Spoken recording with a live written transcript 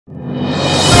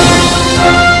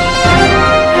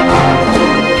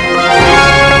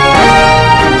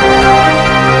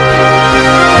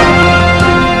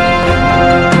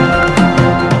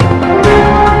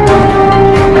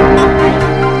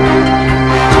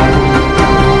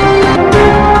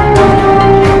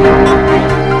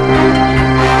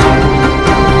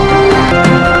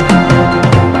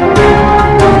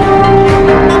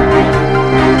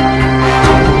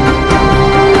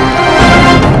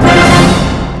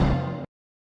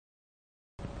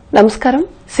నమస్కారం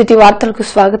సిటీ వార్తలకు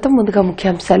స్వాగతం. ముందుగా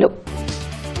ముఖ్యాంశాలు.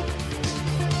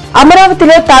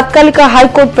 అమరావతిలో తాత్కాలిక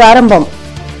హైకోర్టు ప్రారంభం.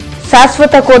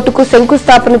 శాశ్వత కోర్టుకు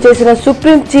శంకుస్థాపన చేసిన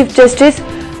supreme chief justice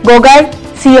Gogoi,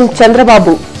 CM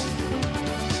Chandrababu.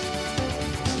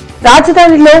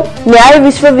 రాజధానిలో న్యాయ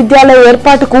విశ్వవిద్యాలయ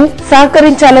ఏర్పాటుకు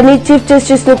సహకరించాలని చీఫ్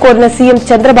జస్టిస్ ను కోరిన సీఎం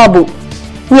చంద్రబాబు.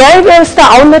 న్యాయ వ్యవస్థ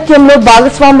ఔన్నత్యంలో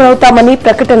భాగస్వాములవుతామని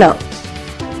ప్రకటన.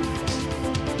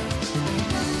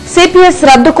 సిపిఎస్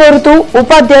రద్దు కోరుతూ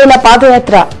ఉపాధ్యాయుల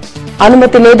పాదయాత్ర.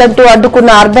 అనుమతి లేదంటూ అడ్డుకున్న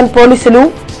అర్బన్ పోలీసులు.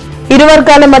 ఇరు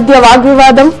వర్గాల మధ్య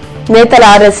వాగ్వివాదం, నేతల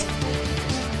అరెస్ట్.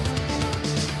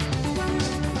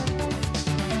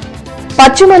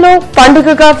 పశ్చిమలో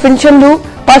పండుగగా పింఛన్లు,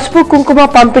 పసుపు కుంకుమ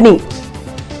పంపిణీ.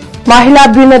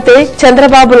 మహిళాభ్యున్నతే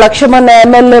చంద్రబాబు లక్ష్యమన్న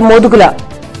ఎమ్మెల్యే మోదుగుల.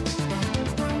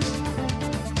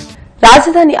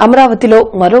 రాజధాని అమరావతిలో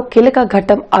మరో కీలక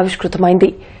ఘట్టం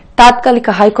ఆవిష్కృతమైంది. తాత్కాలిక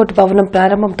హైకోర్టు భవనం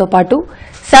ప్రారంభంతో పాటు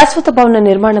శాశ్వత భవన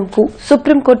నిర్మాణంకు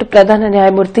సుప్రీంకోర్టు ప్రధాన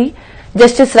న్యాయమూర్తి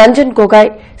జస్టిస్ రంజన్ గొగోయ్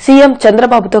సీఎం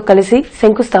చంద్రబాబుతో కలిసి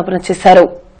శంకుస్థాపన చేశారు.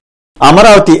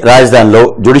 అమరావతి రాజధానిలో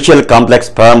జ్యుడిషియల్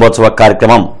కాంప్లెక్స్ ప్రారంభోత్సవ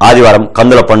కార్యక్రమం ఆదివారం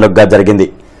కందుల పండుగగా జరిగింది.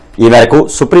 ఈ మేరకు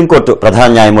సుప్రీంకోర్టు ప్రధాన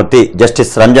న్యాయమూర్తి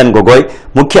జస్టిస్ రంజన్ గొగోయ్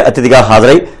ముఖ్య అతిథిగా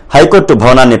హాజరై హైకోర్టు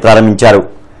భవనాన్ని ప్రారంభించారు.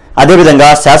 అదేవిధంగా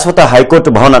శాశ్వత హైకోర్టు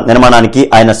భవన నిర్మాణానికి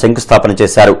ఆయన శంకుస్థాపన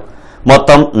చేశారు.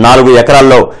 మొత్తం 4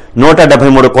 ఎకరాల్లో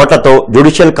 173 కోట్లతో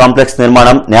జ్యుడిషియల్ కాంప్లెక్స్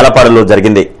నిర్మాణం నేలపాడులో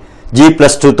జరిగింది.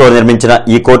 G+2తో నిర్మించిన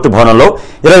ఈ కోర్టు భవనంలో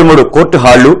 23 కోర్టు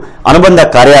హాళ్లు, అనుబంధ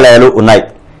కార్యాలయాలు ఉన్నాయి.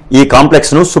 ఈ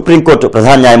కాంప్లెక్స్ ను సుప్రీంకోర్టు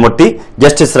ప్రధాన న్యాయమూర్తి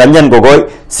జస్టిస్ రంజన్ గొగోయ్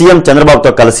సీఎం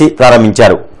చంద్రబాబుతో కలిసి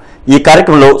ప్రారంభించారు. ఈ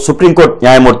కార్యక్రమంలో సుప్రీంకోర్టు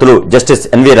న్యాయమూర్తులు జస్టిస్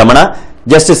ఎన్వీ రమణ,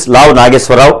 జస్టిస్ లావ్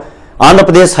నాగేశ్వరరావు,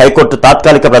 ఆంధ్రప్రదేశ్ హైకోర్టు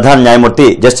తాత్కాలిక ప్రధాన న్యాయమూర్తి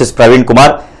జస్టిస్ ప్రవీణ్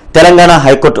కుమార్, తెలంగాణ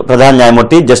హైకోర్టు ప్రధాన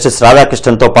న్యాయమూర్తి జస్టిస్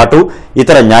రాధాకృష్ణన్తో పాటు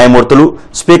ఇతర న్యాయమూర్తులు,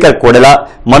 స్పీకర్ కోడెల,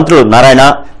 మంత్రులు నారాయణ,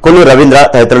 కొల్లు రవీంద్ర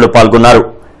తదితరులు పాల్గొన్నారు.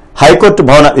 హైకోర్టు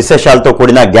భవన విశేషాలతో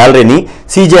కూడిన గ్యాలరీని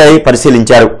సీజేఐ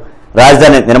పరిశీలించారు.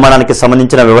 రాజధాని నిర్మాణానికి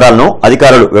సంబంధించిన వివరాలను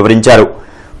అధికారులు వివరించారు.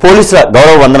 పోలీసుల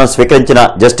గౌరవ వందనం స్వీకరించిన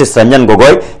జస్టిస్ రంజన్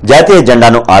గొగోయ్ జాతీయ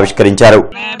జెండాను ఆవిష్కరించారు.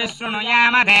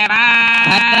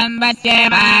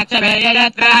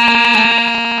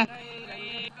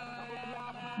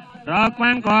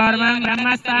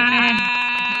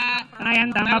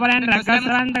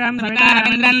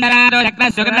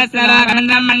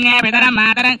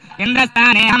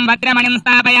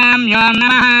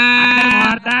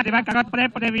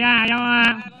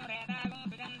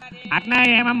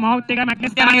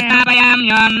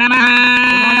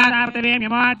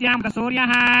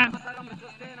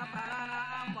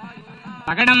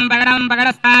 పగడం పగడం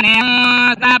పగడస్థానే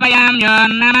స్థాపయామ్యో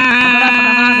నమః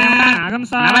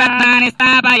నవరత్నాని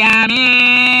స్థాపయామి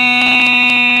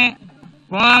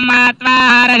ఓం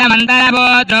ఆత్మారళమంతరభో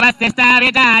ధ్రువస్య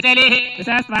స్థావితాచలిః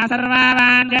విశ్వస్వా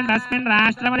సర్వావాన్యం తస్మిన్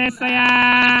రాష్ట్రములేస్వయా.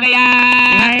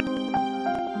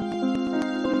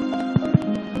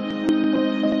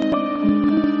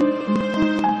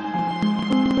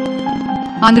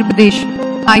 ఆంధ్రప్రదేశ్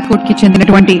హైకోర్టుకి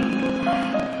చెందినటువంటి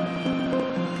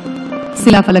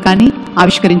శిలాఫలకాన్ని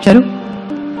ఆవిష్కరించారు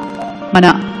మన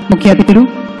ముఖ్య అతిథులు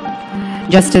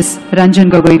జస్టిస్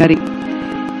రంజన్ గొగోయ్ గారి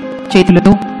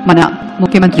చేతులతో మన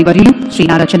ముఖ్యమంత్రి వర్యులు శ్రీ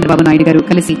నారా చంద్రబాబు నాయుడు గారు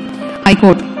కలిసి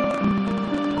హైకోర్టు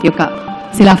యొక్క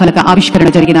శిలాఫలక ఆవిష్కరణ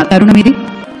జరిగిన తరుణం ఇది,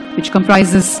 which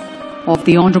comprises of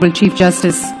the honourable chief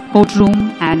justice court room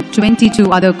and 22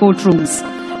 other court rooms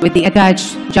with the attached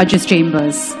judges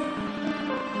chambers.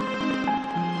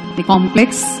 The complex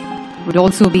would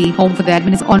also be home for the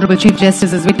Honorable Chief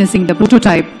Justice is witnessing the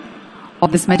prototype of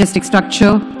this majestic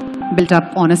structure built up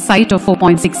on a site of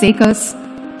 4.6 acres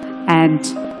and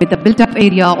with a built-up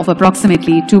area of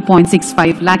approximately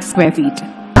 2.65 lakh square feet.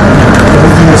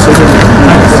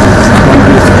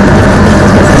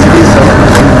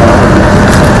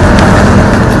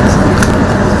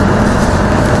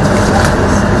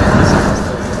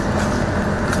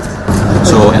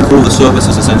 So, and all the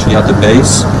services essentially at the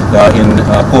base in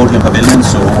podium pavilions,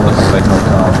 so all the like,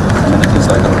 amenities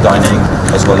like dining,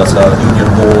 as well as union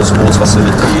halls, sports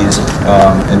facilities,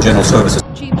 and general services.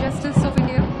 Chief Justice of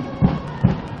India,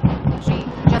 Shri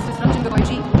Justice Ranjan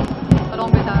Gogoi,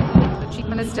 along with the Chief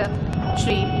Minister,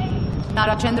 Shri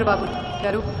Nara Chandrababu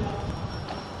Garu,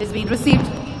 is being received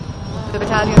to the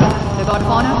battalion, the Guard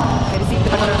of Honor. They receive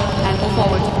the baton and move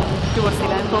forward towards the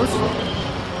land post for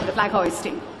the flag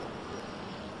hoisting.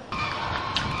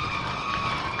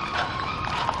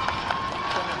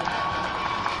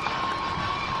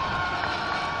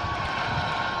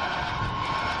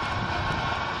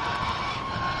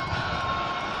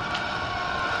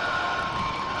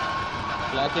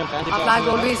 Our flag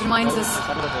always reminds us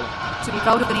to be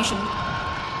proud of the nation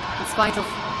in spite of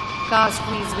caste,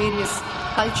 creeds, various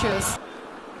cultures.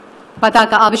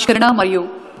 పతాక ఆవిష్కరణ మరియు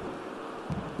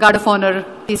guard of honour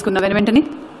తీసుకున్న వెంటనే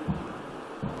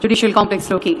judicial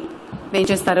కాంప్లెక్స్లోకి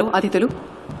వేయించేస్తారు అతిథులు.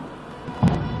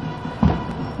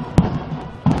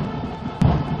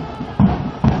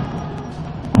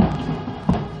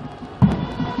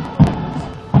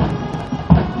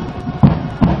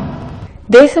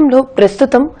 దేశంలో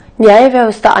ప్రస్తుతం న్యాయ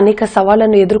వ్యవస్థ అనేక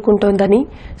సవాళ్లను ఎదుర్కొంటోందని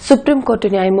సుప్రీంకోర్టు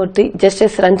న్యాయమూర్తి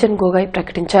జస్టిస్ రంజన్ గొగోయ్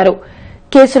ప్రకటించారు.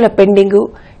 కేసుల పెండింగు,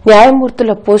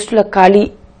 న్యాయమూర్తుల పోస్టుల ఖాళీ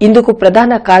ఇందుకు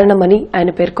ప్రధాన కారణమని ఆయన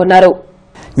పేర్కొన్నారు.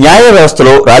 న్యాయ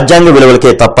వ్యవస్థలో రాజ్యాంగ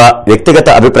విలువలకే తప్ప వ్యక్తిగత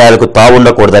అభిప్రాయాలకు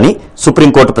తావుండకూడదని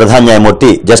సుప్రీంకోర్టు ప్రధాన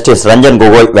న్యాయమూర్తి జస్టిస్ రంజన్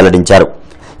గొగోయ్ వెల్లడించారు.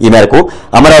 ఈ మేరకు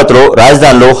అమరావతిలో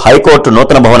రాజధానిలో హైకోర్టు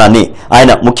నూతన భవనాన్ని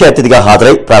ఆయన ముఖ్య అతిథిగా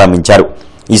హాజరై ప్రారంభించారు.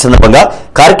 ఈ సందర్భంగా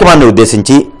కార్యక్రమాన్ని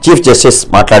ఉద్దేశించి చీఫ్ జస్టిస్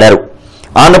మాట్లాడారు.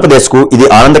 ఆంధ్రప్రదేశ్కు ఇది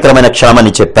ఆనందకరమైన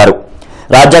క్షణమని చెప్పారు.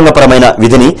 రాజ్యాంగపరమైన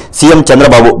విధిని సీఎం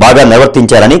చంద్రబాబు బాగా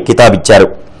నిర్వర్తించారని కితాబిచ్చారు.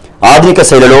 ఆధునిక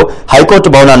శైలిలో హైకోర్టు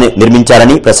భవనాన్ని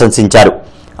నిర్మించారని ప్రశంసించారు.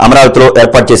 అమరావతిలో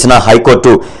ఏర్పాటు చేసిన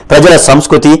హైకోర్టు ప్రజల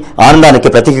సంస్కృతి, ఆనందానికి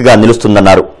ప్రతీకగా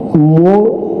నిలుస్తుందన్నారు.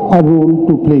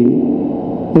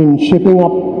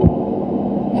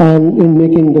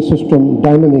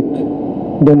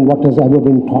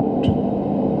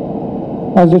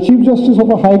 As the Chief Justice of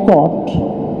the High Court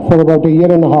for about a year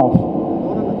and a half,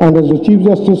 and as the Chief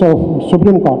Justice of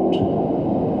Supreme Court,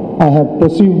 I have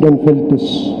perceived and felt this.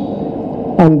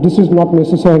 And this is not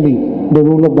necessarily the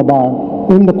role of the bar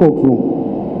in the courtroom.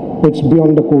 It's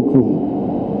beyond the courtroom.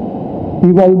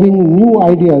 Evolving new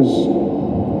ideas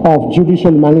of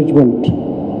judicial management,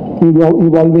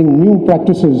 evolving new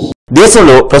practices.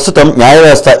 దేశంలో ప్రస్తుతం న్యాయ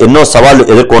వ్యవస్థ ఎన్నో సవాళ్లు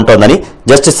ఎదుర్కొంటోందని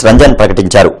justice Ranjan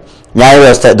ప్రకటించారు. న్యాయ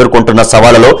వ్యవస్థ ఎదుర్కొంటున్న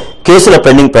సవాళ్లలో కేసుల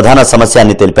పెండింగ్ ప్రధాన సమస్య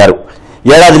అని తెలిపారు.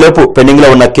 ఏడాదిలోపు పెండింగ్లో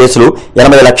ఉన్న కేసులు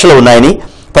 80 లక్షలు ఉన్నాయని,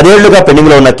 10 ఏళ్లుగా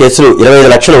పెండింగ్లో ఉన్న కేసులు 25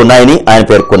 లక్షలు ఉన్నాయని ఆయన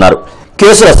పేర్కొన్నారు.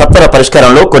 కేసుల సత్వర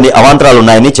పరిష్కారంలో కొన్ని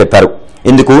అవాంతరాలున్నాయని చెప్పారు.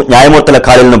 ఇందుకు న్యాయమూర్తుల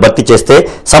ఖాళీలను భర్తీ చేస్తే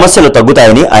సమస్యలు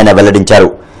తగ్గుతాయని ఆయన వెల్లడించారు.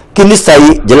 కింది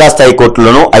స్థాయి, జిల్లా స్థాయి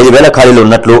కోర్టుల్లోనూ 5,000 ఖాళీలు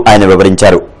ఉన్నట్లు ఆయన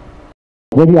వివరించారు.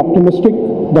 Very optimistic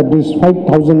that these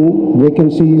 5,000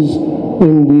 vacancies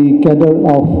in the cadre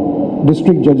of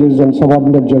district judges and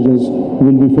subordinate judges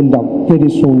will be filled up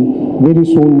very soon,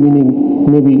 meaning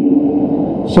maybe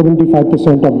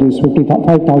 75% of these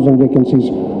 55,000 vacancies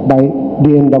by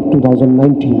the end of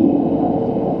 2019.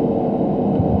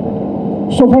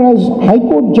 So far as High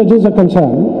Court judges are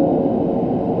concerned,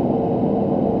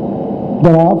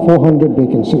 there are 400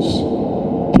 vacancies,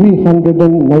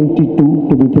 392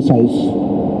 to be precise.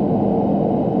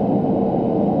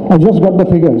 I just got the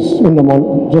figures in the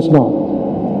morning, just now.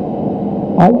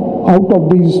 Out of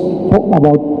these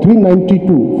about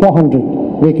 400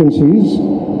 vacancies,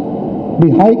 the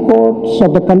high courts of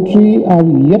the country are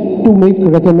yet to make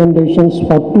recommendations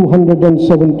for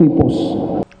 270 posts.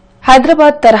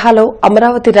 Hyderabad తరహాలో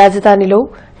అమరావతి రాజధానిలో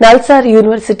NALSAR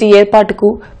university ఏర్పాటుకు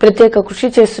ప్రత్యేక కృషి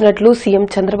చేస్తున్నట్లు CM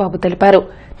Chandrababu తెలిపారు.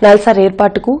 నల్సార్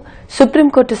ఏర్పాటుకు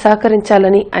supreme court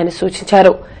సహకరించాలని ఆయన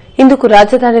సూచించారు. ఇందుకు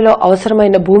రాజధానిలో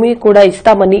అవసరమైన భూమిని కూడా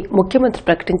ఇస్తామని ముఖ్యమంత్రి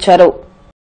ప్రకటించారు.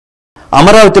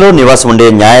 అమరావతిలో నివాసం ఉండే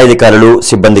న్యాయాధికారులు,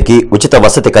 సిబ్బందికి ఉచిత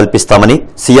వసతి కల్పిస్తామని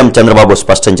సీఎం చంద్రబాబు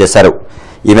స్పష్టం చేశారు.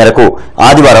 ఈ మేరకు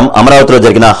ఆదివారం అమరావతిలో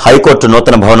జరిగిన హైకోర్టు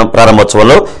నూతన భవనం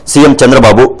ప్రారంభోత్సవంలో సీఎం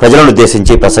చంద్రబాబు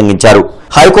ప్రజలనుద్దేశించి ప్రసంగించారు.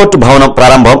 హైకోర్టు భవనం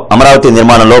ప్రారంభం అమరావతి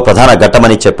నిర్మాణంలో ప్రధాన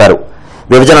ఘట్టమని చెప్పారు.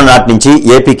 విభజన నాటి నుంచి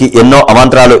ఏపీకి ఎన్నో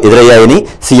అవాంతరాలు ఎదురయ్యాయని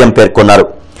సీఎం పేర్కొన్నారు.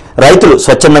 రైతులు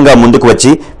స్వచ్ఛందంగా ముందుకు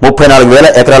వచ్చి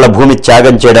 34,000 ఎకరాల భూమి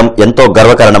త్యాగం చేయడం ఎంతో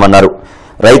గర్వకారణమన్నారు.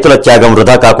 రైతుల త్యాగం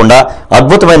వృధా కాకుండా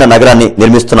అద్భుతమైన నగరాన్ని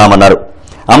నిర్మిస్తున్నామన్నారు.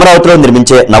 అమరావతిలో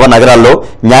నిర్మించే నవ నగరాల్లో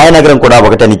న్యాయనగరం కూడా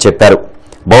ఒకటని చెప్పారు.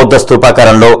 బౌద్ధ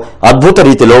స్తూపాకారంలో అద్భుత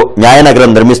రీతిలో న్యాయనగరం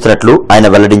నిర్మిస్తున్నట్లు ఆయన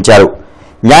వెల్లడించారు.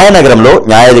 న్యాయనగరంలో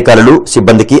న్యాయాధికారులు,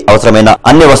 సిబ్బందికి అవసరమైన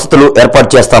అన్ని వసతులు ఏర్పాటు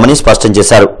చేస్తామని స్పష్టం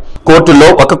చేశారు. కోర్టుల్లో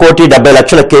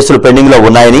 1,70,00,000 కేసులు పెండింగ్ లో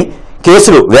ఉన్నాయని,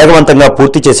 కేసులు వేగవంతంగా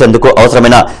పూర్తి చేసేందుకు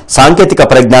అవసరమైన సాంకేతిక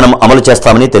పరిజ్ఞానం అమలు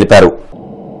చేస్తామని తెలిపారు.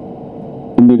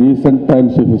 In the recent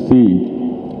times, if you see,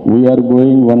 we are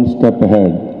going one step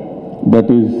ahead, that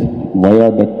is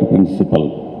viaduct principle.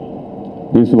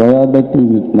 This viaduct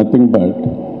is nothing but,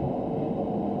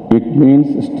 it means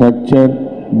structure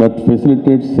that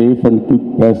facilitates safe and quick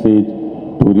passage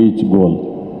to reach goal.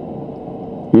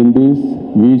 In this,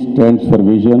 V stands for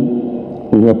vision.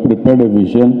 We have prepared a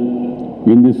vision.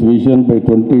 In this vision, by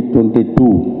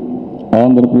 2022,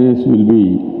 Andhra Pradesh will be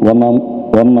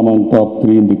one among top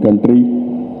 3 in the country.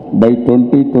 By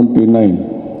 2029,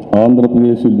 Andhra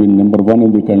Pradesh will be number 1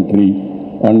 in the country,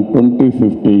 and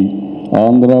 2050,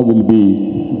 Andhra will be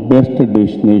best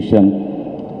destination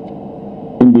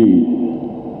in the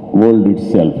world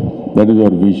itself. That is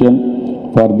our vision.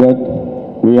 For that,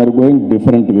 we are going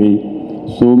different way.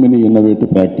 So many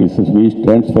innovative practices. V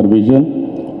stands for vision,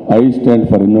 I stand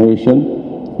for innovation.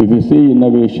 If you see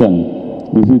innovation,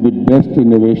 this is the best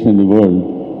innovation in the world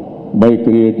by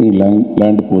creating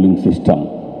land pooling system.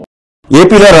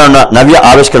 ఏపీలో రానున్న నవ్య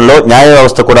ఆవిష్కరణలో న్యాయ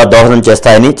వ్యవస్థ కూడా దోహదం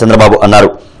చేస్తాయని చంద్రబాబు అన్నారు.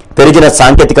 పెరిగిన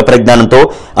సాంకేతిక పరిజ్ఞానంతో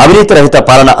అవినీతి రహిత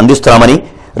పాలన అందిస్తున్నామని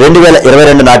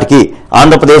 2022 నాటికి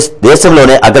ఆంధ్రప్రదేశ్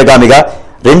దేశంలోనే అగ్రగామిగా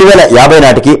 2050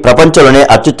 నాటికి ప్రపంచంలోనే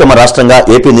అత్యుత్తమ రాష్ట్రంగా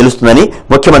ఏపీ నిలుస్తుందని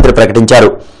ముఖ్యమంత్రి ప్రకటించారు.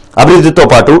 అభివృద్ధితో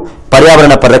పాటు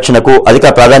పర్యావరణ పరిరక్షణకు అధిక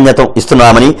ప్రాధాన్యత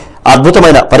ఇస్తున్నామని,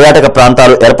 అద్భుతమైన పర్యాటక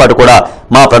ప్రాంతాలు ఏర్పాటు కూడా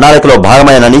మా ప్రణాళికలో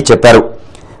భాగమేనని చెప్పారు.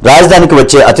 రాజధానికి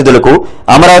వచ్చే అతిథులకు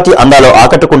అమరావతి అందాలు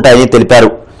ఆకట్టుకుంటాయని తెలిపారు.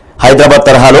 హైదరాబాద్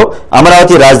తరహాలో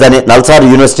అమరావతి రాజధాని నల్సార్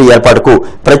యూనివర్సిటీ ఏర్పాటుకు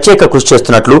ప్రత్యేక కృషి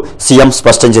చేస్తున్నట్లు సీఎం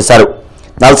స్పష్టం చేశారు.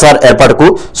 నల్సార్ ఏర్పాటుకు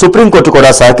సుప్రీంకోర్టు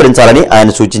కూడా సహకరించాలని ఆయన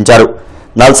సూచించారు.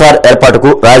 నల్సార్ ఏర్పాటుకు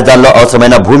రాజధానిలో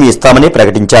అవసరమైన భూమి ఇస్తామని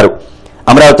ప్రకటించారు.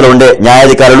 అమరావతిలో ఉండే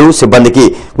న్యాయాధికారులు సిబ్బందికి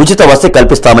ఉచిత వసతి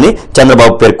కల్పిస్తామని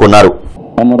చంద్రబాబు పేర్కొన్నారు.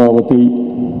 Amaravati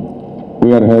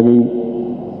we are having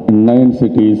 9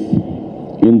 cities.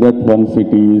 In that one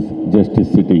city is Justice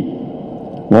City.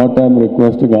 What I am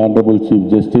requesting Honorable Chief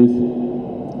Justice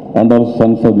and all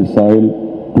sons of the soil,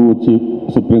 2 Chief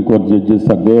Supreme Court judges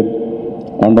are there,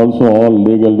 and also all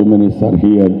legal luminaries are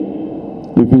here.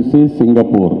 If you see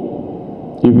Singapore,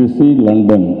 if you see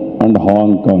London and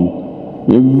Hong Kong,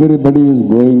 everybody is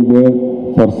going there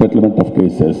for settlement of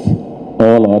cases,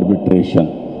 all arbitration.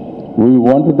 We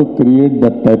wanted to create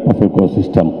that type of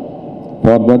ecosystem.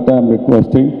 For that I am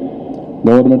requesting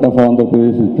Government of Andhra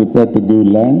Pradesh is prepared to give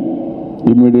land.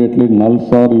 Immediately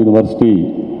Nalsar University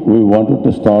we wanted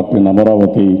to start in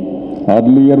Amaravati.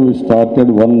 Earlier we started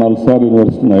one Nalsar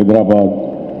University in Hyderabad.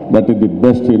 That is the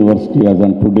best university as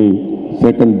on today,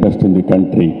 second best in the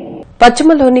country.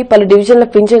 పశ్చిమలోని పలు డివిజన్ల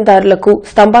పింఛన్దారులకు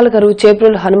స్తంభాలగరు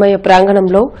చేబ్రోలు హనుమయ్య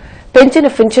ప్రాంగణంలో పెంచిన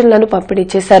పింఛన్లను పంపిణీ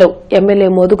చేశారు.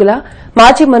 MLA Modugula,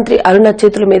 మాజీ మంత్రి అరుణ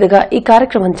చేతుల మీదుగా ఈ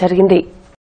కార్యక్రమం జరిగింది.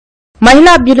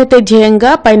 మహిళా అభ్యున్నతే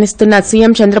ధ్యేయంగా పయనిస్తున్న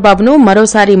సీఎం చంద్రబాబును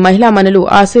మరోసారి మహిళా మనులు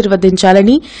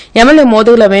ఆశీర్వదించాలని ఎమ్మెల్యే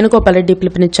మోదుగుల వేణుగోపాల్రెడ్డి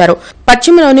పిలుపునిచ్చారు.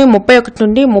 పశ్చిమలోని 31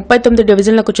 నుండి 39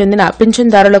 డివిజన్లకు చెందిన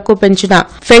పింఛన్దారులకు పెంచిన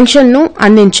పెన్షన్ను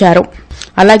అందించారు.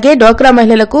 అలాగే డోక్రా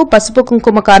మహిళలకు పసుపు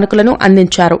కుంకుమ కానుకలను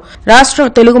అందించారు. రాష్ట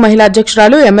తెలుగు మహిళా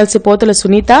అధ్యక్షురాలు ఎమ్మెల్సీ పోతుల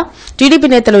సునీత, టీడీపీ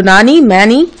నేతలు నాని,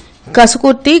 మేని,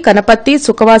 కసుకుర్తి, కనపత్తి,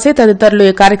 సుఖవాసి తదితరులు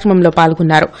ఈ కార్యక్రమంలో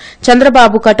పాల్గొన్నారు.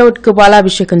 చంద్రబాబు కటౌట్ కు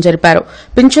పాలాభిషేకం జరిపారు.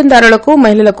 పింఛన్దారులకు,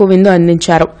 మహిళలకు విందు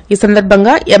అందించారు. ఈ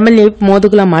సందర్భంగా ఎమ్మెల్యే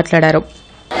మోదుగుల మాట్లాడారు.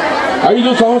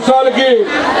 5 సంవత్సరాలకి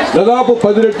దాదాపు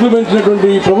 10 రెట్లు పెంచినటువంటి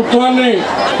ఈ ప్రభుత్వాన్ని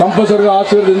కంపల్సరిగా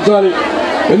ఆశీర్వదించాలి.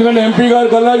 ఎందుకంటే ఎంపీ గారు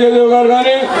కల్లా జయదేవ్ గారు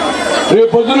కానీ రేపు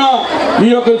పొద్దున ఈ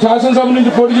యొక్క శాసనసభ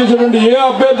నుంచి పోటీ చేసేటువంటి ఏ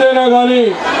అభ్యర్థి అయినా కానీ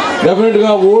డెఫినెట్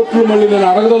గా ఓట్లు మళ్ళీ నేను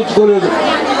అడగదలుచుకోలేదు.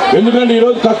 ఎందుకంటే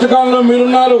ఈరోజు కష్టకాలంలో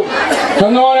మీరున్నారు.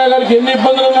 చంద్రబాబు నాయుడు గారికి ఎన్ని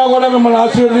ఇబ్బందులు ఉన్నా కూడా మిమ్మల్ని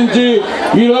ఆశీర్వదించి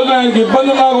ఈ రోజు ఆయనకి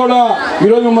ఇబ్బంది ఉన్నా కూడా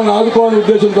ఈరోజు మిమ్మల్ని ఆదుకోవాలనే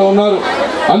ఉద్దేశంతో ఉన్నారు.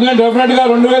 అందుకని డెఫినెట్ గా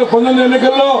 2019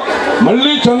 ఎన్నికల్లో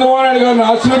మళ్లీ చంద్రబాబు నాయుడు గారిని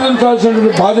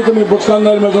ఆశీర్వదించాల్సినటువంటి బాధ్యత మీ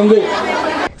పుస్తకాంధారి మీద ఉంది.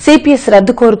 సిపిఎస్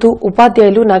రద్దు కోరుతూ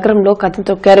ఉపాధ్యాయులు నగరంలో కథం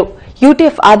తొక్కారు.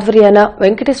 యూటీఎఫ్ ఆధ్వర్యాన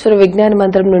వెంకటేశ్వర విజ్ఞాన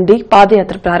మందిరం నుండి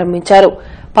పాదయాత్ర ప్రారంభించారు.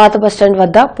 పాత బస్టాండ్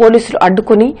వద్ద పోలీసులు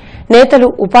అడ్డుకుని నేతలు,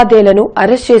 ఉపాధ్యాయులను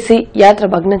అరెస్ట్ చేసి యాత్ర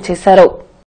భగ్నం చేశారు.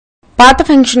 పాత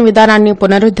పెన్షన్ విధానాన్ని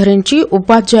పునరుద్దరించి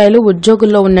ఉపాధ్యాయులు,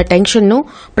 ఉద్యోగుల్లో ఉన్న టెన్షన్ను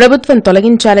ప్రభుత్వం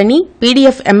తొలగించాలని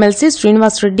పీడీఎఫ్ ఎమ్మెల్సీ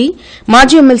శ్రీనివాసరెడ్డి,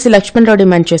 మాజీ ఎమ్మెల్సీ లక్ష్మణరావు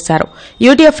డిమాండ్ చేశారు.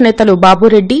 యూటీఎఫ్ నేతలు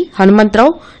బాబురెడ్డి,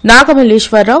 హనుమంతరావు,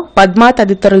 నాగమల్లీశ్వరరావు, పద్మా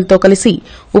తదితరులతో కలిసి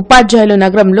ఉపాధ్యాయులు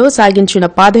నగరంలో సాగించిన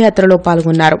పాదయాత్రలో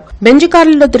పాల్గొన్నారు.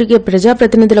 బెంజికారుల్లో తిరిగే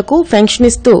ప్రజాప్రతినిధులకు పెన్షన్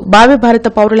ఇస్తూ భావి భారత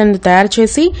పౌరులను తయారు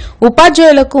చేసి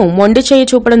ఉపాధ్యాయులకు మొండి చేయి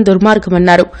చూపడం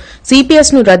దుర్మార్గమన్నారు.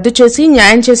 సిపిఎస్ ను రద్దు చేసి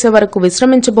న్యాయం చేసే వరకు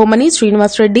విశ్రమించబోమని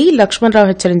శ్రీనివాసరెడ్డి, లక్ష్మణరావు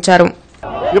హెచ్చరించారు.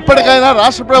 ఇప్పటికైనా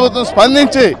రాష్ట్ర ప్రభుత్వం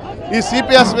స్పందించి ఈ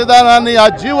సిపిఎస్ విధానాన్ని, ఆ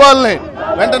జీవోల్ని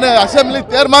వెంటనే అసెంబ్లీ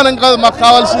తీర్మానం కాదు మాకు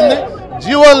కావాల్సింది,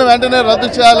 జీవోల్ని వెంటనే రద్దు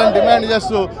చేయాలని డిమాండ్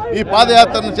చేస్తూ ఈ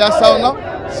పాదయాత్రను చేస్తా ఉన్నాం.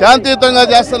 శాంతియుతంగా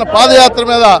చేస్తున్న పాదయాత్ర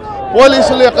మీద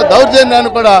పోలీసుల యొక్క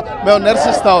దౌర్జన్యాన్ని కూడా మేము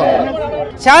నిరసిస్తా ఉన్నాం.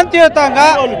 శాంతియుతంగా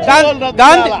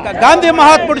గాంధీ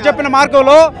మహాత్ముడు చెప్పిన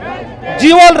మార్గంలో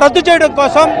జీవోలు రద్దు చేయడం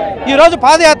కోసం ఈరోజు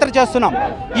పాదయాత్ర చేస్తున్నాం.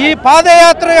 ఈ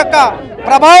పాదయాత్ర యొక్క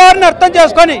ప్రభావాన్ని అర్థం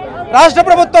చేసుకొని రాష్ట్ర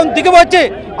ప్రభుత్వం దిగివచ్చి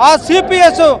ఆ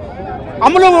సిపిఎస్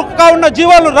అమలుగా ఉన్న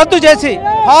జీవోలను రద్దు చేసి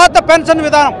పాత పెన్షన్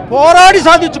విధానం, పోరాడి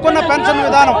సాధించుకున్న పెన్షన్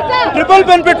విధానం, ట్రిపుల్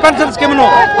బెనిఫిట్ పెన్షన్ స్కీమ్ను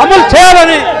అమలు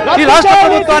చేయాలని ఈ రాష్ట్ర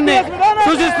ప్రభుత్వాన్ని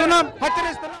సూచిస్తున్నాం,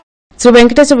 హెచ్చరిస్తున్నాం. శ్రీ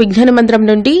వెంకటేశ్వర విజ్ఞాన మందిరం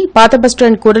నుండి పాత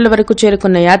బస్టాండ్ కూరల వరకు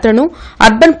చేరుకున్న యాత్రను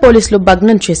అర్బన్ పోలీసులు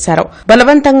భగ్నం చేశారు.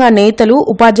 బలవంతంగా నేతలు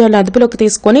ఉపాధ్యాయులను అదుపులోకి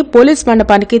తీసుకుని పోలీస్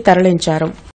మండపానికి తరలించారు.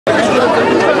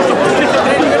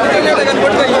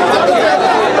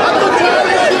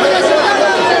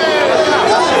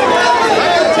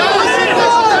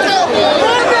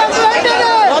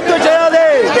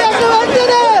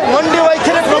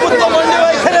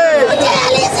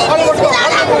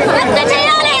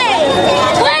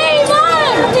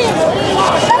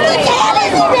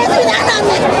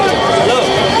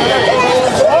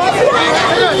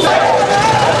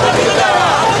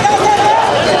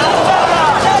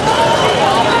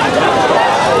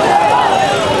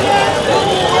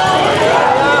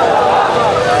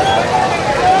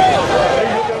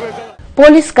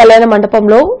 పోలీస్ కళ్యాణ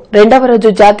మండపంలో రెండవ రోజు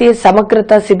జాతీయ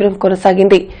సమగ్రత శిబిరం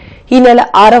కొనసాగింది. ఈ నెల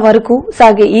 6 వరకు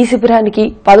సాగే ఈ శిబిరానికి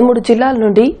 13 జిల్లాల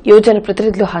నుండి యువజన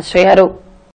ప్రతినిధులు హాజరయ్యారు.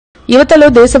 యువతలో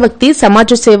దేశభక్తి,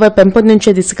 సమాజ సేవ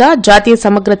పెంపొందించే దిశగా జాతీయ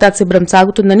సమగ్రత శిబిరం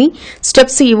సాగుతుందని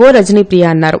స్టెప్ సీఈఓ రజనీప్రియ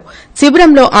అన్నారు.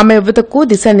 శిబిరంలో ఆమె యువతకు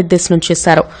దిశానిర్దేశనం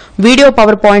చేశారు. వీడియో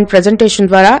పవర్ పాయింట్ ప్రజెంటేషన్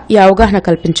ద్వారా ఈ అవగాహన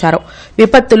కల్పించారు.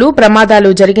 విపత్తులు,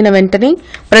 ప్రమాదాలు జరిగిన వెంటనే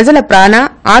ప్రజల ప్రాణ,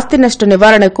 ఆస్తి నష్ట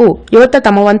నివారణకు యువత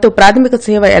తమ వంతు ప్రాథమిక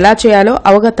సేవ ఎలా చేయాలో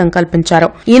అవగతం కల్పించారు.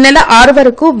 ఈ నెల 6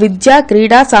 వరకు విద్య,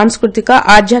 క్రీడా, సాంస్కృతిక,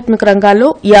 ఆధ్యాత్మిక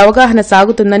రంగాల్లో ఈ అవగాహన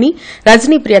సాగుతుందని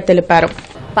రజనీప్రియ తెలిపారు.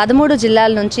 13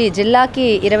 జిల్లాల నుంచి జిల్లాకి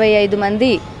 25 మంది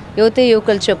యువతీ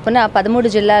యువకుల చొప్పున 13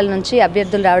 జిల్లాల నుంచి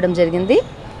అభ్యర్థులు రావడం జరిగింది.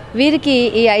 వీరికి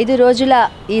ఈ 5 రోజుల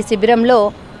ఈ శిబిరంలో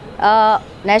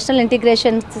నేషనల్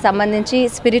ఇంటిగ్రేషన్కి సంబంధించి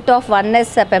స్పిరిట్ ఆఫ్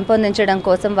వన్నెస్ పెంపొందించడం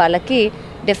కోసం వాళ్ళకి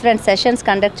డిఫరెంట్ సెషన్స్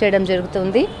కండక్ట్ చేయడం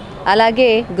జరుగుతుంది.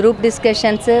 అలాగే గ్రూప్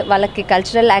డిస్కషన్స్, వాళ్ళకి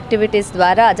కల్చరల్ యాక్టివిటీస్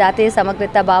ద్వారా జాతీయ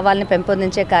సమగ్రత భావాలను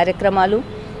పెంపొందించే కార్యక్రమాలు,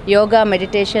 yoga,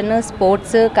 meditation,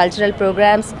 sports, cultural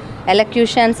programmes,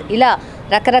 elocutions, ఇలా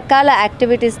రకరకాల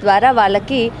యాక్టివిటీస్ ద్వారా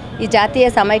వాళ్ళకి ఈ జాతీయ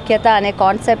సమైక్యత అనే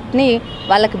కాన్సెప్ట్ని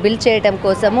వాళ్ళకి బిల్డ్ చేయడం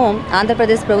కోసము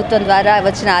ఆంధ్రప్రదేశ్ ప్రభుత్వం ద్వారా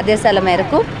వచ్చిన ఆదేశాల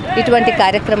మేరకు ఇటువంటి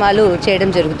కార్యక్రమాలు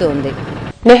చేయడం జరుగుతుంది.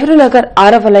 నెహ్రూ నగర్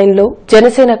 6వ లైన్లో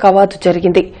జనసేన కవాతు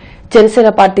జరిగింది.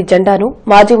 జనసేన పార్టీ జెండాను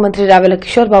మాజీ మంత్రి రావెల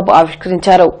కిషోర్ బాబు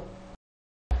ఆవిష్కరించారు.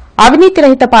 అవినీతి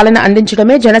రహిత పాలన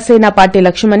అందించడమే జనసేన పార్టీ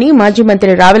లక్ష్యమని మాజీ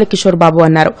మంత్రి రావెల కిషోర్ బాబు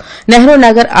అన్నారు. నెహ్రూ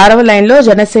నగర్ 6వ లైన్లో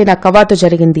జనసేన కవాతు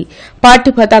జరిగింది.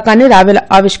 పార్టీ పతాకాన్ని రావెల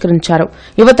ఆవిష్కరించారు.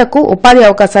 యువతకు ఉపాధి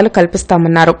అవకాశాలు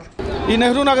కల్పిస్తామన్నారు. ఈ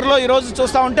నెహ్రూ నగర్లో ఈరోజు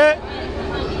చూస్తూ ఉంటే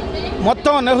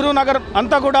మొత్తం నెహ్రూ నగర్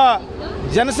అంతా కూడా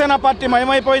జనసేన పార్టీ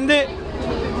మయమైపోయింది.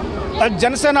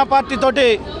 జనసేన పార్టీతోటి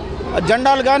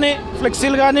జెండాలు కానీ,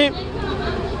 ఫ్లెక్సీలు కానీ,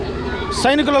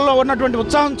 సైనికులలో ఉన్నటువంటి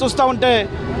ఉత్సాహం చూస్తూ ఉంటే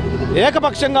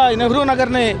ఏకపక్షంగా ఈ నెహ్రూ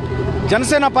నగర్ని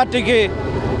జనసేన పార్టీకి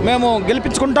మేము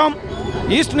గెలిపించుకుంటాం.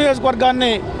 ఈస్ట్ నియోజకవర్గాన్ని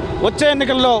వచ్చే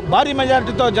ఎన్నికల్లో భారీ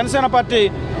మెజారిటీతో జనసేన పార్టీ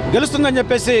గెలుస్తుందని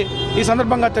చెప్పేసి ఈ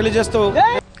సందర్భంగా తెలియజేస్తూ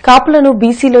కాపులను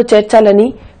బీసీలో చేర్చాలని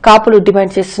కాపులు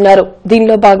డిమాండ్ చేస్తున్నారు.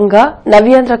 దీనిలో భాగంగా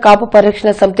నవ్యాంధ్ర కాపు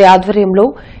పరిరక్షణ సమితి ఆధ్వర్యంలో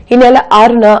ఈ నెల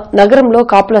 6న నగరంలో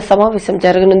కాపుల సమావేశం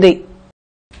జరగనుంది.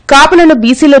 కాపులను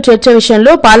బీసీలో చేర్చే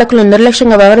విషయంలో పాలకులు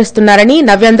నిర్లక్ష్యంగా వ్యవహరిస్తున్నారని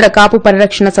నవ్యాంధ్ర కాపు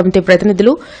పరిరక్షణ సమితి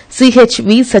ప్రతినిధులు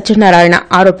సిహెచ్వి సత్యనారాయణ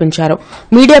ఆరోపించారు.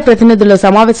 మీడియా ప్రతినిధుల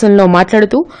సమావేశంలో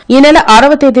మాట్లాడుతూ ఈ నెల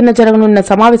 6వ తేదీన జరగనున్న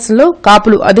సమావేశంలో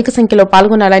కాపులు అధిక సంఖ్యలో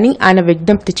పాల్గొనాలని ఆయన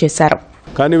విజ్ఞప్తి చేశారు.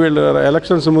 కానీ వీళ్ళు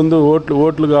ఎలక్షన్స్ ముందు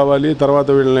ఓట్లు కావాలి, తర్వాత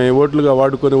వీళ్ళని ఓట్లుగా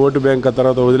వాడుకొని ఓటు బ్యాంక్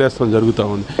తర్వాత వదిలేస్తాం జరుగుతూ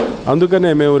ఉంది.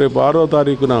 అందుకనే మేము రేపు 6వ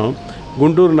తారీఖున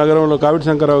గుంటూరు నగరంలో కావిటి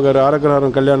శంకరరావు గారి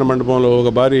ఆరగ్రహారం కళ్యాణ మండపంలో ఒక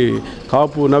భారీ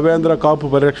నవ్యాంధ్ర కాపు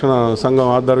పరిరక్షణ సంఘం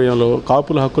ఆధ్వర్యంలో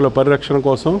కాపుల హక్కుల పరిరక్షణ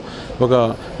కోసం ఒక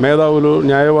మేధావులు,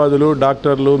 న్యాయవాదులు,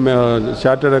 డాక్టర్లు,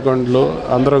 చార్టెడ్ అకౌంట్లు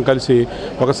అందరం కలిసి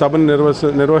ఒక సభను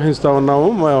నిర్వహిస్తూ ఉన్నాము.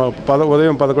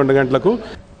 ఉదయం 11 గంటలకు.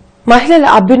 మహిళల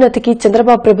అభ్యున్నతికి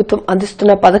చంద్రబాబు ప్రభుత్వం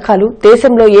అందిస్తున్న పథకాలు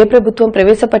దేశంలో ఏ ప్రభుత్వం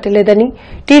ప్రవేశపెట్టలేదని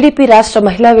టీడీపీ రాష్ట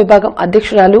మహిళా విభాగం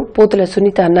అధ్యక్షురాలు పోతుల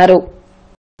సునీత అన్నారు.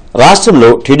 రాష్ట్రంలో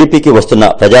టీడీపీకి వస్తున్న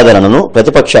ప్రజాదరణను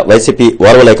ప్రతిపక్ష వైసీపీ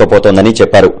ఓర్వలేకపోతోందని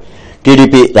చెప్పారు.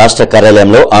 టీడీపీ రాష్ట్ర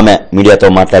కార్యాలయంలో ఆమె మీడియాతో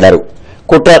మాట్లాడారు.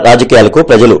 కుట్ర రాజకీయాలకు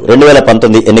ప్రజలు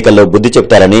 2019 ఎన్నికల్లో బుద్ది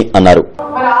చెబుతారని అన్నారు.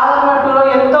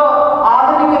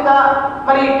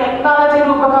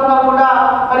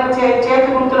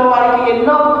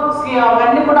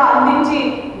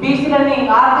 బీసీలని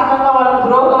ఆర్థికంగా వాళ్ళ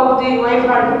పురోగతి వైపు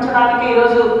నడిపించడానికి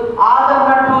ఈరోజు ఆదరణ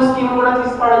 2 స్కీమ్ కూడా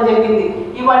తీసుకోవడం జరిగింది.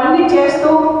 ఇవన్నీ చేస్తూ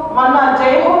మొన్న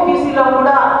జయహో బీసీలో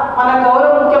కూడా మన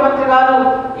గౌరవ ముఖ్యమంత్రి గారు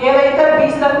ఏదైతే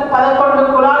బీసీలకు 11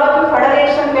 కులాలకు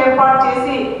ఫెడరేషన్ ఏర్పాటు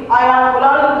చేసి ఆయా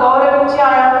కులాలను గౌరవించి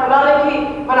ఆయా కులాలకి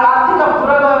మరి ఆర్థిక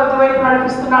పురోగతి వైపు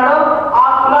నడిపిస్తున్నాడో ఆ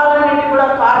కులాలన్నింటి కూడా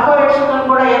కార్పొరేషన్లను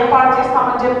కూడా ఏర్పాటు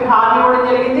చేస్తామని చెప్పి హామీ ఇవ్వడం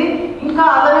జరిగింది. ఇంకా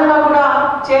అదనంగా కూడా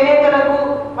చేనేతలకు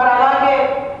మరి అలాగే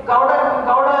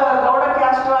గౌడ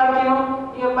క్యాస్ట్ వారికి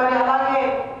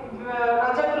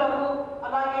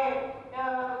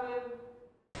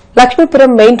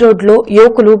లక్ష్మీపురం మెయిన్ రోడ్లో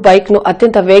యువకులు బైక్ ను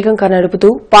అత్యంత వేగంగా నడుపుతూ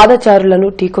పాదచారులను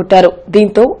ఢీకొట్టారు.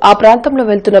 దీంతో ఆ ప్రాంతంలో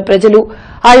వెళ్తున్న ప్రజలు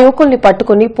ఆ యువకుల్ని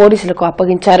పట్టుకుని పోలీసులకు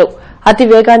అప్పగించారు. అతి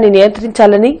వేగాన్ని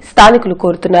నియంత్రించాలని స్థానికులు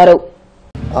కోరుతున్నారు.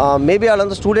 మేబీ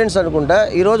వాళ్ళంతా స్టూడెంట్స్ అనుకుంటా.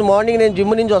 ఈరోజు మార్నింగ్ నేను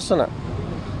జిమ్ నుంచి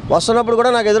వస్తున్నప్పుడు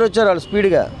కూడా నాకు ఎదురొచ్చారు వాళ్ళు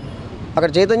స్పీడ్గా.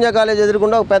 అక్కడ చైతన్య కాలేజ్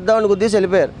ఎదురుకుండా ఒక పెద్దవాడిని గుద్దీసి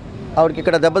వెళ్ళిపోయారు. ఆవిడకి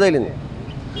ఇక్కడ దెబ్బ తగిలింది.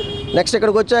 నెక్స్ట్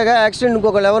ఇక్కడికి వచ్చాక యాక్సిడెంట్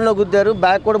ఇంకొకళ్ళు ఎవరినో గుద్దారు,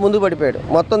 బ్యాక్ కూడా ముందుకు పడిపోయాడు.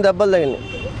 మొత్తం దెబ్బలు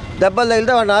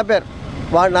తగిలితే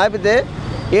వాడిని ఆపితే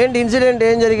ఏంటి ఇన్సిడెంట్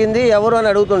ఏం జరిగింది ఎవరు అని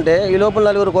అడుగుతుంటే ఈ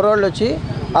లోపల 4 కుర్రాళ్ళు వచ్చి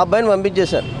ఆ అబ్బాయిని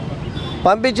పంపించేశారు.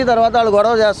 పంపించిన తర్వాత వాళ్ళు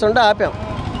గొడవ చేస్తుంటే ఆపాం.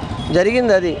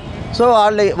 జరిగింది అది. సో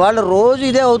వాళ్ళ రోజు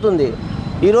ఇదే అవుతుంది.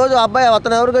 ఈరోజు అబ్బాయి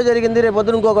అతను ఎవరికో జరిగింది, రేపు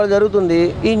పొద్దున ఇంకొకరు జరుగుతుంది.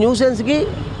 ఈ న్యూసెన్స్కి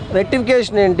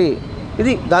రెక్టిఫికేషన్ ఏంటి?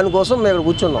 ఇది దానికోసం మేము ఇక్కడ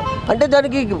కూర్చున్నాం. అంటే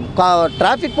దానికి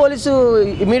ట్రాఫిక్ పోలీసు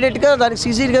ఇమీడియట్గా దానికి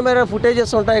సీసీ కెమెరా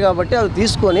ఫుటేజెస్ ఉంటాయి కాబట్టి అవి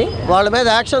తీసుకొని వాళ్ళ మీద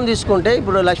యాక్షన్ తీసుకుంటే,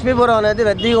 ఇప్పుడు లక్ష్మీపురం అనేది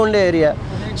రద్దీగా ఉండే ఏరియా.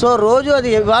 సో రోజు అది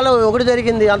వాళ్ళ ఒకటి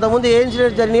జరిగింది, అంతకుముందు ఏ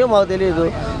ఇన్సిడెంట్ జరిగినాయో మాకు తెలియదు.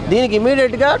 దీనికి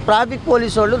ఇమీడియట్గా ట్రాఫిక్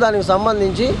పోలీసు వాళ్ళు దానికి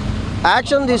సంబంధించి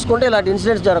యాక్షన్ తీసుకుంటే ఇలాంటి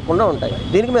ఇన్సిడెంట్స్ జరగకుండా ఉంటాయి.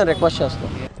 దీనికి మేము రిక్వెస్ట్ చేస్తాం.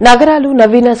 నగరాలు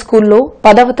నవీన స్కూల్లో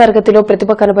 10వ తరగతిలో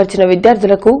ప్రతిభ కనబరిచిన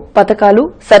విద్యార్థులకు పతకాలు,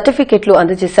 సర్టిఫికెట్లు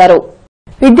అందజేశారు.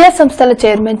 విద్యాసంస్థల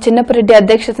చైర్మన్ చిన్నపరెడ్డి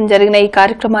అధ్యక్షతన జరిగిన ఈ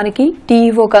కార్యక్రమానికి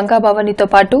టీఈఓ గంగాభవానితో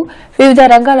పాటు వివిధ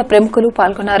రంగాల ప్రముఖులు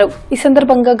పాల్గొన్నారు. ఈ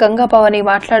సందర్భంగా గంగాభవాని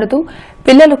మాట్లాడుతూ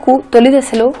పిల్లలకు తొలి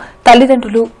దశలో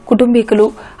తల్లిదండ్రులు, కుటుంబీకులు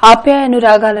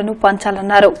ఆప్యాయనురాగాలను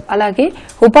పంచాలన్నారు. అలాగే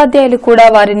ఉపాధ్యాయులు కూడా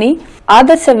వారిని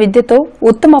ఆదర్శ విద్యతో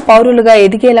ఉత్తమ పౌరులుగా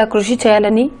ఎదిగేలా కృషి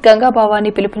చేయాలని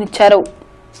గంగాభవాని పిలుపునిచ్చారు.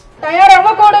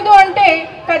 తయారవ్వకూడదు అంటే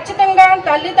ఖచ్చితంగా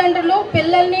తల్లిదండ్రులు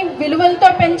పిల్లల్ని విలువలతో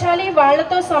పెంచాలి,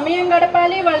 వాళ్లతో సమయం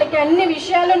గడపాలి, వాళ్ళకి అన్ని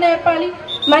విషయాలు నేర్పాలి,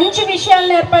 మంచి విషయాలు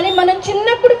నేర్పాలి. మనం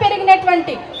చిన్నప్పుడు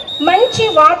పెరిగినటువంటి మంచి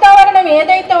వాతావరణం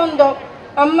ఏదైతే ఉందో,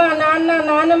 అమ్మ నాన్న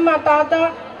నానమ్మ తాత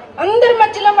అందరి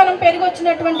మధ్యలో మనం పెరిగి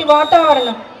వచ్చినటువంటి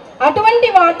వాతావరణం, అటువంటి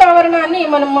వాతావరణాన్ని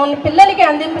మనం మన పిల్లలకి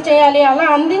అందింపచేయాలి. అలా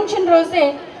అందించిన రోజే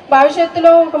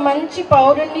భవిష్యత్తులో ఒక మంచి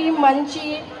పౌరుని, మంచి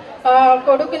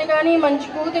కొడుకుని కానీ మంచి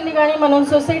కూతుర్ని కానీ మనం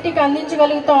సొసైటీకి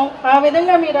అందించగలుగుతాం. ఆ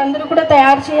విధంగా మీరు అందరూ కూడా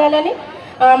తయారు చేయాలని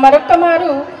మరొక్క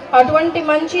మారు అటువంటి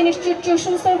మంచి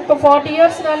ఇన్స్టిట్యూషన్స్ ఒక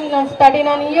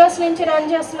 39 ఇయర్స్ నుంచి రన్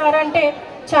చేస్తున్నారంటే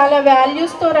చాలా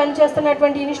వాల్యూస్తో రన్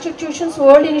చేస్తున్నటువంటి ఇన్స్టిట్యూషన్స్,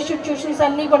 ఓల్డ్ ఇన్స్టిట్యూషన్స్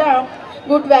అన్నీ కూడా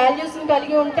గుడ్ వాల్యూస్ని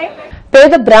కలిగి ఉంటాయి.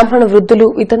 పేద బ్రాహ్మణ వృద్ధులు,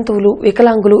 వితంతువులు,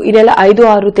 వికలాంగులు ఈ నెల 5,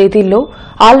 6 తేదీల్లో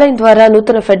ఆన్లైన్ ద్వారా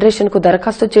నూతన ఫెడరేషన్ కు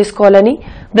దరఖాస్తు చేసుకోవాలని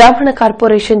బ్రాహ్మణ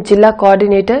కార్పొరేషన్ జిల్లా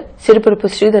కోఆర్డినేటర్ సిరిపురపు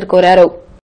శ్రీధర్ కోరారు.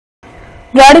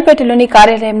 బ్రాడిపేటలోని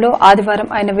కార్యాలయంలో ఆదివారం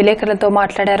ఆయన విలేకరులతో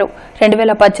మాట్లాడారు.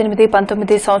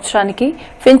 2018-19 సంవత్సరానికి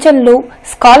పింఛన్లు,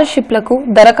 స్కాలర్షిప్లకు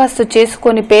దరఖాస్తు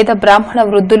చేసుకుని పేద బ్రాహ్మణ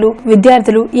వృద్ధులు,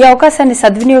 విద్యార్థులు ఈ అవకాశాన్ని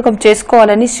సద్వినియోగం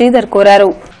చేసుకోవాలని శ్రీధర్ కోరారు.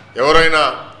 ఎవరైనా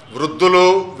వృద్ధులు,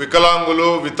 వికలాంగులు,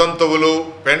 వితంతువులు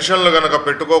పెన్షన్లు గనక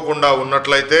పెట్టుకోకుండా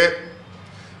ఉన్నట్లయితే,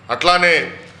 అట్లానే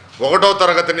 1వ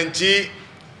తరగతి నుంచి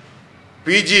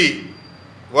పీజీ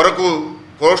వరకు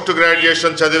పోస్ట్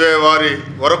గ్రాడ్యుయేషన్ చదివే వారి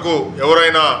వరకు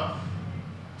ఎవరైనా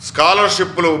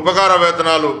స్కాలర్షిప్లు, ఉపకార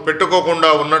వేతనాలు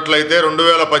పెట్టుకోకుండా ఉన్నట్లయితే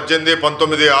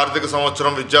 2018-19 ఆర్థిక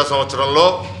సంవత్సరం విద్యా సంవత్సరంలో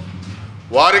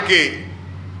వారికి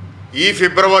ఈ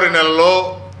ఫిబ్రవరి నెలలో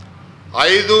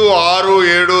 5, 6,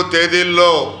 7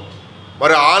 తేదీల్లో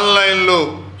మరి ఆన్లైన్లో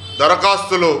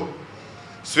దరఖాస్తులు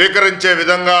స్వీకరించే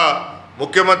విధంగా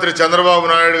ముఖ్యమంత్రి చంద్రబాబు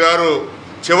నాయుడు గారు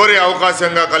చివరి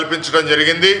అవకాశంగా కల్పించడం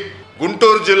జరిగింది.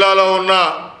 గుంటూరు జిల్లాలో ఉన్న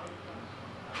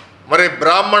మరి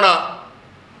బ్రాహ్మణ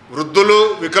వృద్ధులు,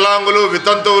 వికలాంగులు,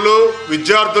 వితంతువులు,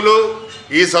 విద్యార్థులు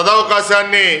ఈ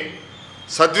సదవకాశాన్ని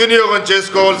సద్వినియోగం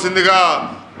చేసుకోవాల్సిందిగా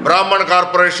బ్రాహ్మణ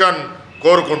కార్పొరేషన్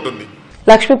కోరుకుంటుంది.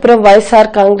 లక్ష్మీపురం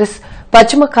వైఎస్ఆర్ కాంగ్రెస్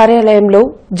పశ్చిమ కార్యాలయంలో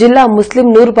జిల్లా ముస్లిం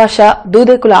నూరు భాషా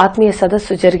దూదేకుల ఆత్మీయ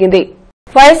సదస్సు జరిగింది.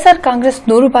 వైఎస్ఆర్ కాంగ్రెస్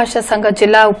నూరు భాషా సంఘ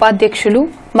జిల్లా ఉపాధ్యక్షులు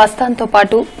మస్తాన్తో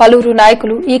పాటు పలువురు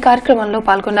నాయకులు ఈ కార్యక్రమంలో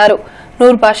పాల్గొన్నారు.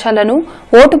 నూరు భాషాలను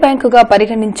ఓటు బ్యాంకుగా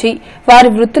పరిగణించి వారి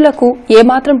వృత్తులకు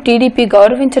ఏమాత్రం టీడీపీ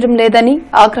గౌరవించడం లేదని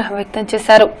ఆగ్రహం వ్యక్తం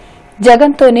చేశారు.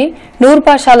 జగన్తోనే నూరు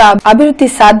భాషాల అభివృద్ది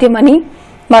సాధ్యమని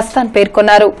మస్తాన్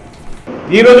పేర్కొన్నారు.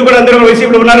 ఈ రోజు కూడా అందరూ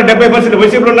వైసీపీలో ఉన్నారు, 70%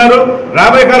 వైసీపీలో ఉన్నారు.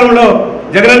 రాబోయే కాలంలో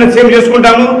జగనన్న సీఎం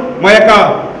చేసుకుంటాము, మా యొక్క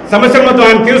సమస్యల మొత్తం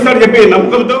ఆయన తీరుస్తాడని చెప్పి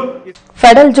నమ్మకంతో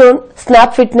ఫెడరల్ జోన్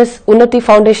స్నాప్ ఫిట్నెస్ ఉన్నతి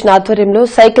ఫౌండేషన్ ఆధ్వర్యంలో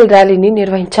సైకిల్ ర్యాలీని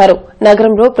నిర్వహించారు.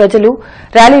 నగరంలో ప్రజలు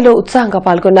ర్యాలీలో ఉత్సాహంగా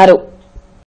పాల్గొన్నారు.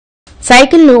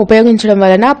 సైకిల్ను ఉపయోగించడం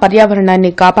వలన పర్యావరణాన్ని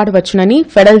కాపాడవచ్చునని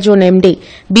federal zone MD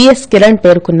BS Kiran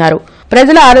పేర్కొన్నారు.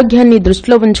 ప్రజల ఆరోగ్యాన్ని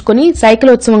దృష్టిలో ఉంచుకుని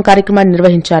సైకిల్ ఉత్సవం కార్యక్రమాన్ని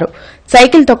నిర్వహించారు.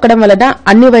 సైకిల్ తొక్కడం వలన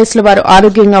అన్ని వయసుల వారు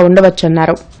ఆరోగ్యంగా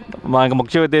ఉండవచ్చన్నారు. మాకు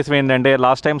ముఖ్య ఉద్దేశం ఏంటంటే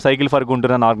last time cycle for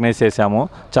Guntur అని ఆర్గనైజ్ చేశాము.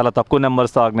 చాలా తక్కువ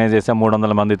నెంబర్స్తో ఆర్గనైజ్ చేసాము,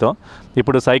 300 మందితో.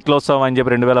 ఇప్పుడు సైక్లోత్సవం అని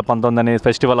చెప్పి 2019 అని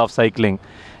ఫెస్టివల్ ఆఫ్ సైక్లింగ్.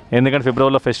 ఎందుకంటే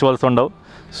ఫిబ్రవరిలో ఫెస్టివల్స్ ఉండవు.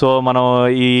 సో మనం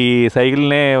ఈ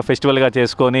సైకిల్నే ఫెస్టివల్గా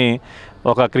చేసుకొని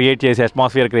ఒక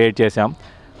అట్మాస్ఫియర్ క్రియేట్ చేశాం.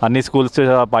 అన్ని స్కూల్స్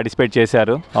పార్టిసిపేట్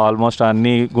చేశారు, ఆల్మోస్ట్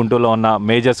అన్ని గుంటూరులో ఉన్న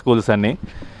మేజర్ స్కూల్స్ అన్నీ.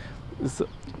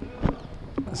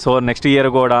 సో నెక్స్ట్ ఇయర్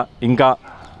కూడా ఇంకా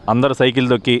అందరూ సైకిల్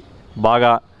తొక్కి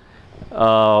బాగా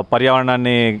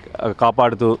పర్యావరణాన్ని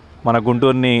కాపాడుతూ మన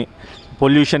గుంటూరుని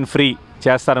పొల్యూషన్ ఫ్రీ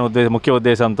చేస్తారని ముఖ్య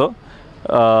ఉద్దేశంతో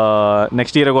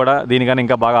నెక్స్ట్ ఇయర్ కూడా దీనికన్నా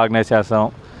ఇంకా బాగా ఆర్గనైజ్ చేస్తాం.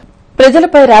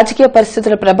 ప్రజలపై రాజకీయ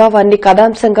పరిస్థితుల ప్రభావాన్ని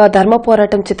కథాంశంగా ధర్మ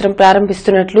పోరాటం చిత్రం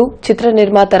ప్రారంభిస్తున్నట్లు చిత్ర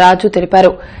నిర్మాత రాజు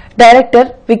తెలిపారు. డైరెక్టర్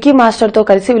విక్కీ మాస్టర్తో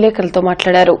కలిసి విలేకరులతో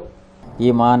మాట్లాడారు.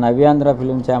 ఈ మా నవ్యాంధ్ర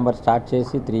ఫిల్మ్ ఛాంబర్ స్టార్ట్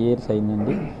చేసి 3 years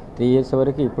అయిందండి. 3 years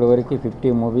వరకు ఇప్పటి వరకు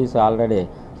 50 movies ఆల్రెడీ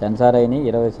సెన్సార్ అయినాయి,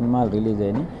 20 సినిమాలు రిలీజ్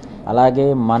అయినాయి. అలాగే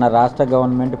మన రాష్ట్ర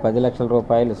గవర్నమెంట్ 10 లక్షల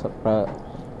రూపాయలు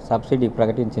సబ్సిడీ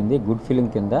ప్రకటించింది గుడ్ ఫిలిం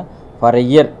కింద ఫర్ ఎ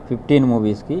ఇయర్ 15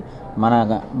 మూవీస్కి. మన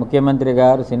ముఖ్యమంత్రి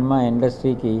గారు సినిమా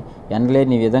ఇండస్ట్రీకి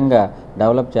ఎనలేని విధంగా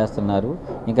డెవలప్ చేస్తున్నారు.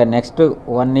 ఇంకా నెక్స్ట్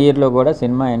 1 yearలో కూడా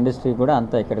సినిమా ఇండస్ట్రీ కూడా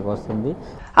అంతా ఇక్కడికి వస్తుంది.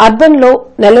 అర్బన్లో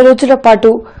 4 రోజుల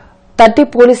పాటు 30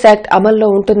 పోలీస్ యాక్ట్ అమల్లో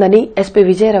ఉంటుందని ఎస్పీ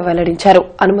విజయరావు వెల్లడించారు.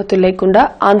 అనుమతులు లేకుండా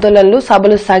ఆందోళనలు,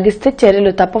 సభలు సాగిస్తే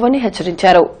చర్యలు తప్పవని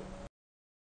హెచ్చరించారు.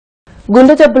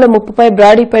 గుండె జబ్బుల ముప్పుపై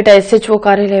బ్రాడీపేట ఎస్హెచ్ఓ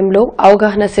కార్యాలయంలో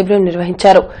అవగాహన శిబిరం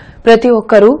నిర్వహించారు. ప్రతి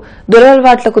ఒక్కరూ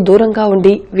దురలవాట్లకు దూరంగా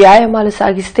ఉండి వ్యాయామాలు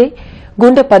సాగిస్తే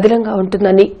గుండె పదిలంగా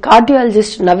ఉంటుందని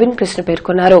కార్డియాలజిస్ట్ నవీన్ కృష్ణ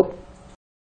పేర్కొన్నారు.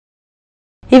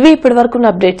 ఇవి ఇప్పటివరకు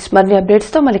అప్డేట్స్. మరిన్ని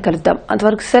అప్డేట్స్ తో మళ్ళీ కలుద్దాం.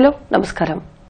 అంతవరకు సెలవు, నమస్కారం.